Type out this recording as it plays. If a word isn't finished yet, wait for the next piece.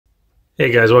Hey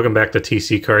guys, welcome back to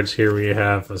TC Cards. Here we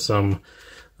have some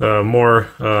more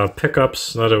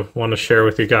pickups that I want to share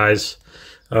with you guys.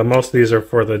 Most of these are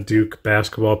for the Duke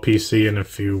basketball PC and a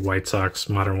few White Sox,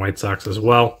 modern White Sox as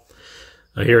well.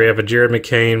 Here we have a Jared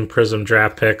McCain Prism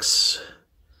Draft Picks,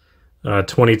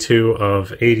 22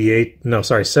 of 88. No,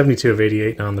 sorry, 72 of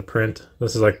 88 on the print.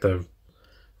 This is like the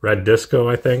red disco,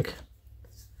 I think.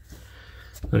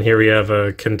 And here we have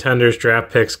a Contenders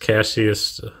Draft Picks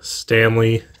Cassius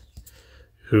Stanley,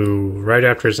 who right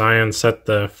after Zion set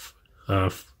the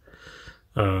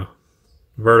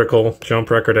vertical jump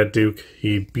record at Duke,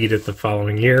 he beat it the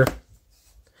following year.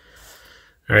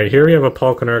 Alright, here we have a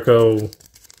Paul Konerko.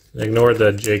 Ignore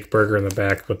the Jake Berger in the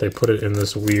back, but they put it in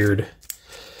this weird,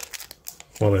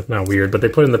 well, not weird, but they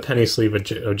put in the penny sleeve of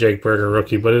Jake Berger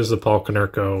rookie, but it is the Paul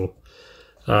Konerko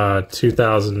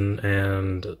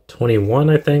 2021,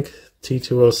 I think,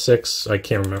 T206. I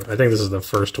can't remember. I think this is the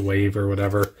first wave or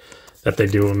whatever that they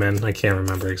do them in. I can't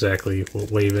remember exactly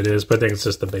what wave it is, but I think it's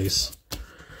just the base.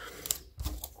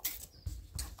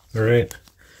 All right.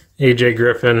 AJ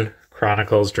Griffin,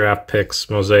 Chronicles Draft Picks,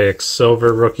 Mosaic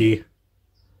Silver Rookie.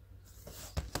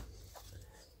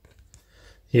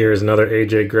 Here's another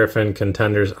AJ Griffin,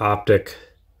 Contenders Optic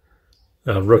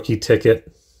rookie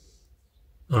ticket.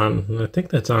 I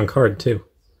think that's on card too.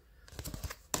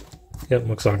 Yep,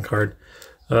 looks on card.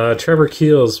 Trevor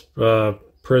Keels,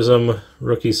 Prism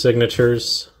Rookie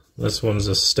Signatures. This one's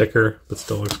a sticker, but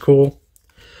still looks cool.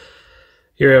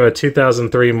 Here we have a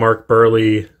 2003 Mark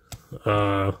Burley.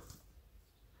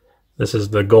 This is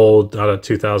the gold out of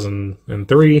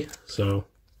 2003, so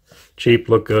cheap,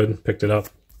 look good, picked it up.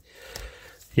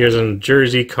 Here's a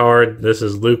jersey card. This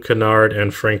is Luke Kennard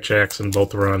and Frank Jackson,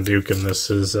 both were on Duke, and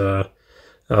this is a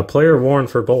player worn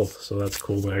for both, so that's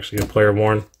cool to actually get player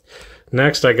worn.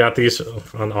 Next, I got these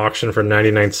on auction for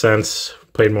 99 cents.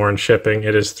 Paid more in shipping.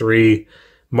 It is 3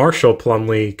 Marshall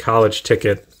Plumlee college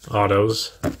ticket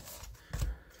autos.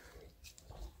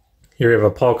 Here we have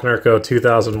a Paul Konerko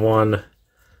 2001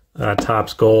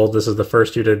 Topps Gold. This is the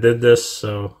first year they did this,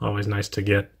 so always nice to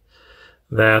get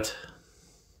that.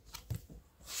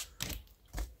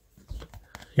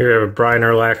 Here we have a Brian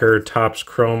Urlacher Topps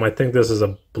Chrome. I think this is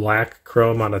a black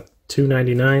chrome out of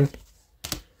 $2.99.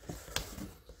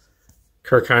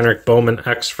 Kirk Heinrich Bowman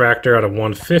X-Fractor out of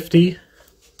 $150.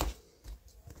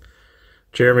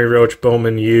 Jeremy Roach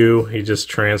Bowman U. He just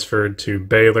transferred to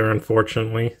Baylor,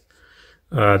 unfortunately.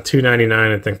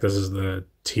 $2.99. I think this is the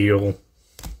teal.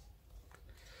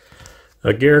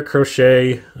 Garrett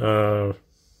Crochet.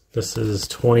 This is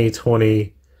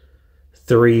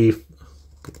 2023.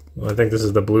 I think this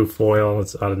is the blue foil.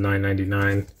 It's out of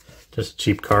 $9.99. Just a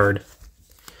cheap card.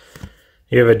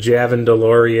 You have a Javin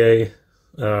DeLaurier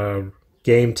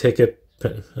game ticket,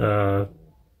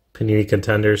 Panini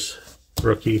Contenders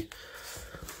rookie.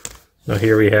 Now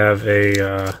here we have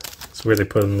a, it's where they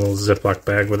put in a little Ziploc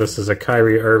bag, but this is a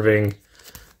Kyrie Irving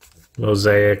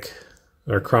Mosaic,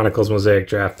 or Chronicles Mosaic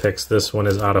Draft Picks. This one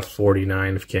is out of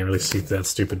 49, if you can't really see that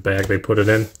stupid bag they put it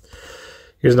in.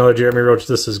 Here's another Jeremy Roach.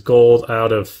 This is gold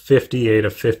out of 58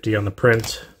 of 50 on the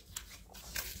print.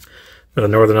 For the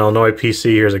Northern Illinois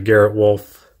PC, here's a Garrett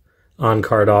Wolf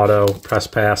on-card auto, press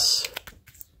pass.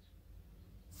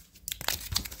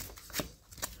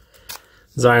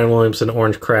 Zion Williamson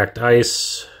Orange Cracked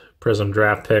Ice, Prism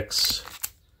Draft Picks,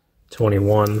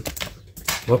 21.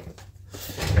 Whoop.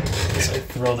 Let's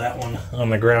throw that one on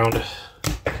the ground.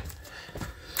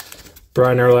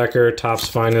 Brian Urlacher, Topps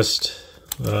Finest.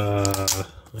 I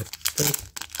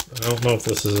don't know if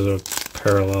this is a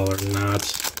parallel or not.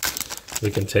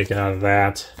 We can take it out of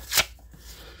that.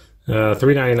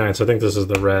 $3.99, so I think this is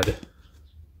the red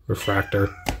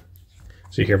refractor.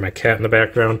 So you hear my cat in the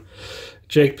background.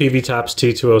 Jake PV Topps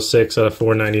T206 out of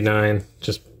 $4.99.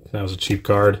 Just, that was a cheap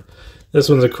card. This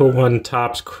one's a cool one.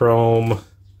 Topps Chrome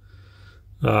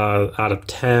out of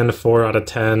 10, 4 out of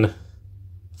 10.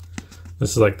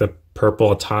 This is like the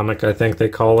purple atomic, I think they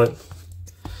call it.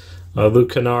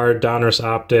 Luke Kennard Donruss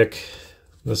Optic.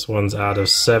 This one's out of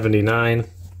 79.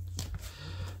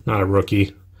 Not a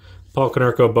rookie. Paul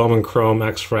Konerko Bowman Chrome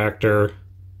X-Fractor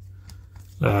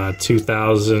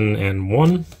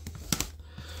 2001.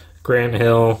 Grant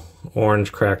Hill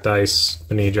Orange Cracked Ice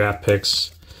Panini Draft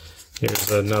Picks. Here's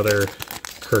another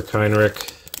Kirk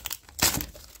Heinrich.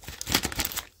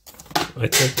 I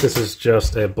think this is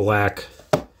just a black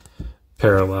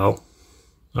parallel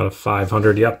out of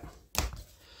 500. Yep.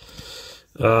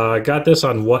 I got this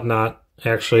on Whatnot,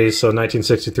 actually, so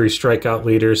 1963 strikeout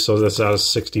leaders, so this is out of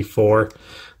 64.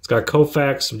 It's got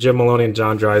Koufax, Jim Maloney, and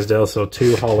John Drysdale, so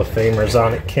 2 Hall of Famers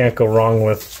on it. Can't go wrong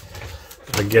with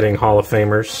getting Hall of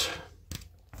Famers.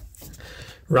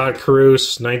 Rod Carew,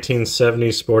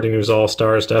 1970 Sporting News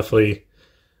All-Stars. Definitely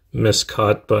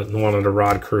miscut, but wanted a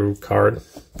Rod Carew card.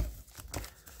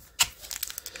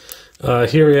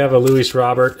 Here we have a Luis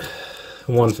Robert,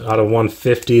 1 out of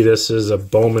 150. This is a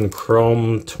Bowman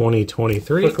Chrome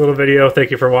 2023. Quick little video.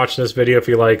 Thank you for watching this video. If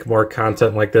you like more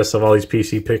content like this of all these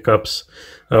PC pickups,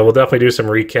 we'll definitely do some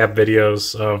recap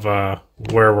videos of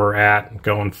where we're at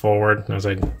going forward as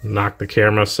I knock the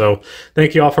camera. So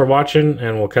thank you all for watching,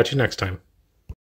 and we'll catch you next time.